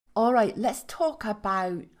All right, let's talk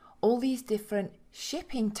about all these different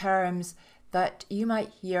shipping terms that you might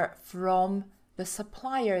hear from the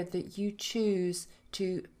supplier that you choose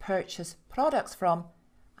to purchase products from.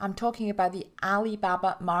 I'm talking about the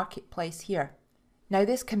Alibaba marketplace here. Now,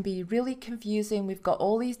 this can be really confusing. We've got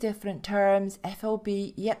all these different terms, FOB,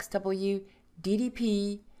 EXW,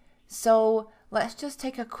 DDP. So let's just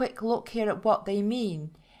take a quick look here at what they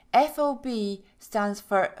mean. FOB stands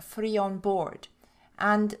for free on board.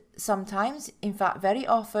 And sometimes, in fact, very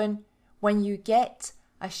often, when you get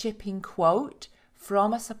a shipping quote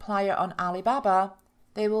from a supplier on Alibaba,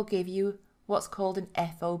 they will give you what's called an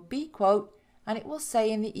FOB quote, and it will say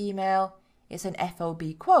in the email it's an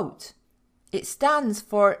FOB quote. It stands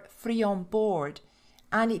for free on board,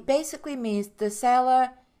 and it basically means the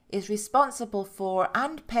seller is responsible for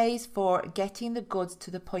and pays for getting the goods to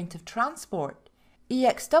the point of transport.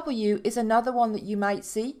 EXW is another one that you might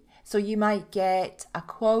see. So you might get a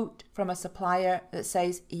quote from a supplier that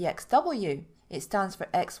says EXW. It stands for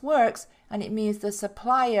Ex Works, and it means the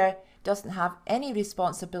supplier doesn't have any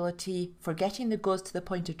responsibility for getting the goods to the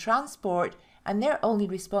point of transport, and their only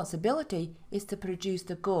responsibility is to produce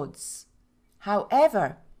the goods.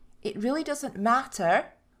 However, it really doesn't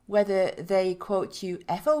matter whether they quote you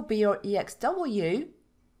FOB or EXW,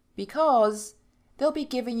 because they'll be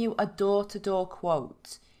giving you a door-to-door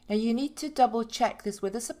quote. Now you need to double check this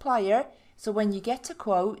with the supplier, so when you get a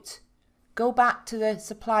quote, go back to the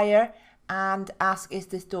supplier and ask, is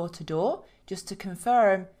this door-to-door, just to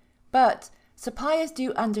confirm. But suppliers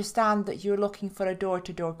do understand that you're looking for a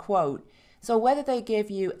door-to-door quote, so whether they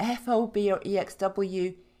give you FOB or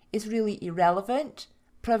EXW is really irrelevant,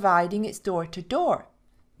 providing it's door-to-door.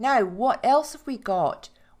 Now, what else have we got?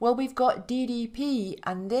 Well, we've got DDP,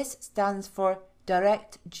 and this stands for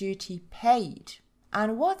Direct Duty Paid.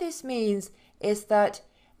 And what this means is that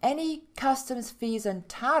any customs fees and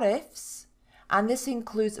tariffs, and this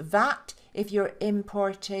includes VAT if you're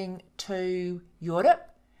importing to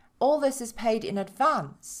Europe, all this is paid in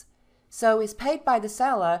advance. So it's paid by the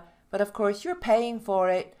seller, but of course you're paying for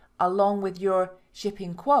it along with your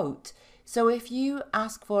shipping quote. So if you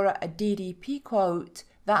ask for a DDP quote,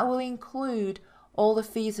 that will include all the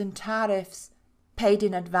fees and tariffs paid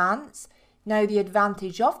in advance. Now, the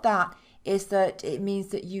advantage of that is that it means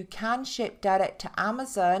that you can ship direct to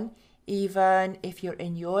Amazon even if you're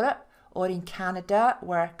in Europe or in Canada,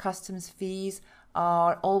 where customs fees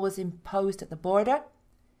are always imposed at the border.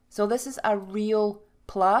 So this is a real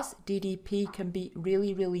plus. DDP can be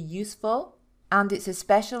really, really useful, and it's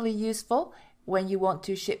especially useful when you want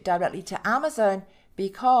to ship directly to Amazon,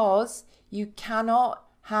 because you cannot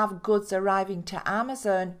have goods arriving to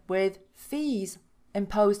Amazon with fees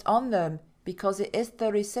imposed on them, because it is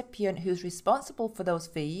the recipient who's responsible for those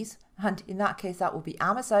fees, and in that case that will be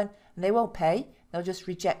Amazon, and they won't pay, they'll just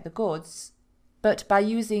reject the goods. But by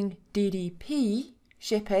using DDP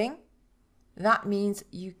shipping, that means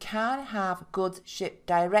you can have goods shipped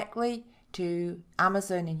directly to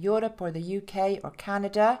Amazon in Europe or the UK or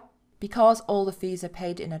Canada, because all the fees are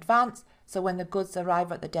paid in advance. So when the goods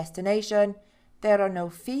arrive at the destination, there are no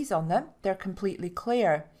fees on them, they're completely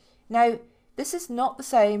clear. Now, this is not the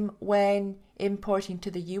same when importing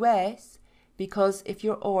to the US, because if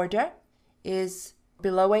your order is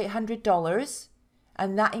below $800,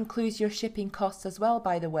 and that includes your shipping costs as well,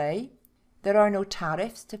 by the way, there are no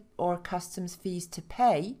tariffs or customs fees to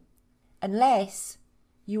pay, unless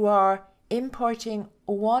you are importing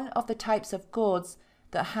one of the types of goods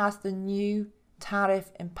that has the new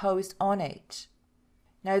tariff imposed on it.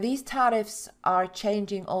 Now, these tariffs are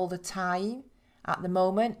changing all the time at the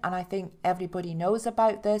moment, and I think everybody knows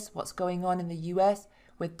about this, what's going on in the US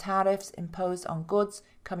with tariffs imposed on goods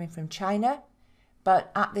coming from China.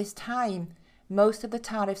 But at this time, most of the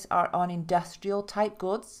tariffs are on industrial type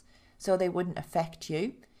goods, so they wouldn't affect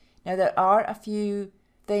you. Now, there are a few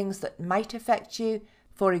things that might affect you.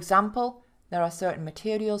 For example, there are certain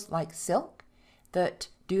materials like silk that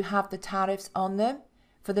do have the tariffs on them.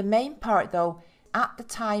 For the main part though, at the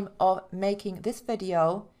time of making this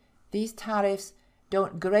video, these tariffs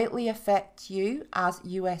don't greatly affect you as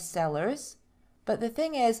US sellers. But the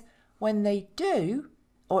thing is, when they do,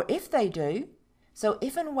 or if they do, so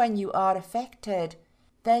even when you are affected,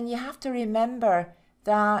 then you have to remember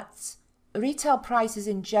that retail prices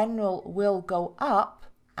in general will go up,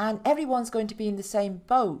 and everyone's going to be in the same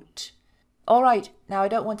boat. All right, now I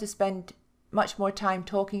don't want to spend much more time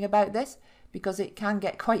talking about this because it can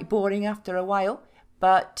get quite boring after a while,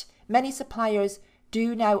 but many suppliers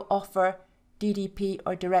do now offer DDP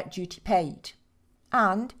or direct duty paid.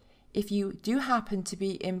 And if you do happen to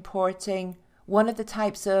be importing one of the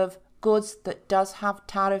types of goods that does have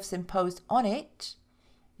tariffs imposed on it,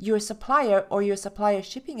 your supplier or your supplier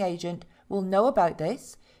shipping agent will know about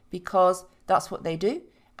this because that's what they do,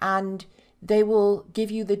 and they will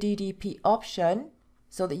give you the DDP option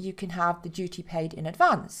so that you can have the duty paid in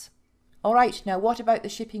advance. All right, now what about the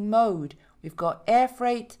shipping mode? We've got air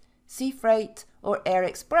freight, sea freight, or air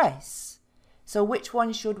express. So which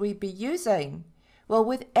one should we be using? Well,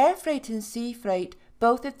 with air freight and sea freight,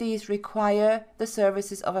 both of these require the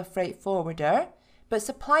services of a freight forwarder, but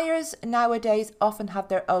suppliers nowadays often have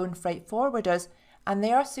their own freight forwarders, and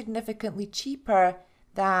they are significantly cheaper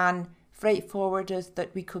than freight forwarders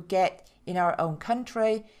that we could get in our own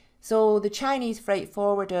country. So the Chinese freight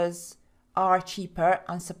forwarders are cheaper,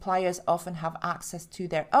 and suppliers often have access to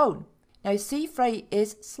their own. Now, sea freight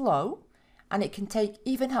is slow, and it can take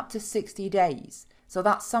even up to 60 days. So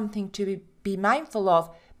that's something to be mindful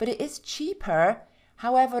of, but it is cheaper.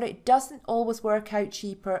 However, it doesn't always work out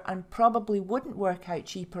cheaper, and probably wouldn't work out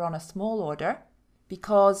cheaper on a small order,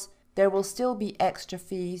 because there will still be extra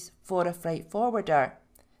fees for a freight forwarder.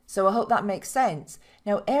 So I hope that makes sense.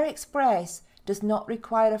 Now, Air Express does not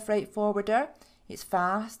require a freight forwarder. It's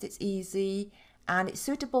fast, it's easy, and it's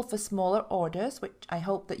suitable for smaller orders, which I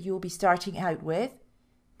hope that you'll be starting out with.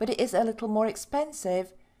 But it is a little more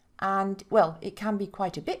expensive, and well, it can be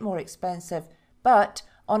quite a bit more expensive, but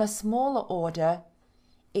on a smaller order,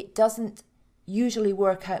 it doesn't usually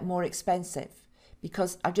work out more expensive,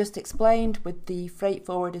 because I've just explained with the freight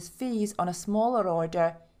forwarder's fees on a smaller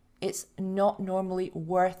order, it's not normally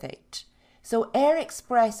worth it. So Air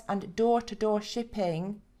Express and door-to-door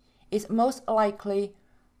shipping is most likely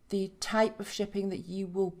the type of shipping that you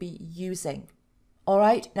will be using. All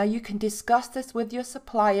right, now you can discuss this with your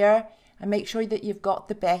supplier and make sure that you've got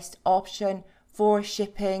the best option for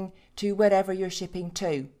shipping to wherever you're shipping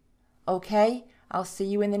to. Okay, I'll see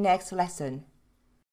you in the next lesson.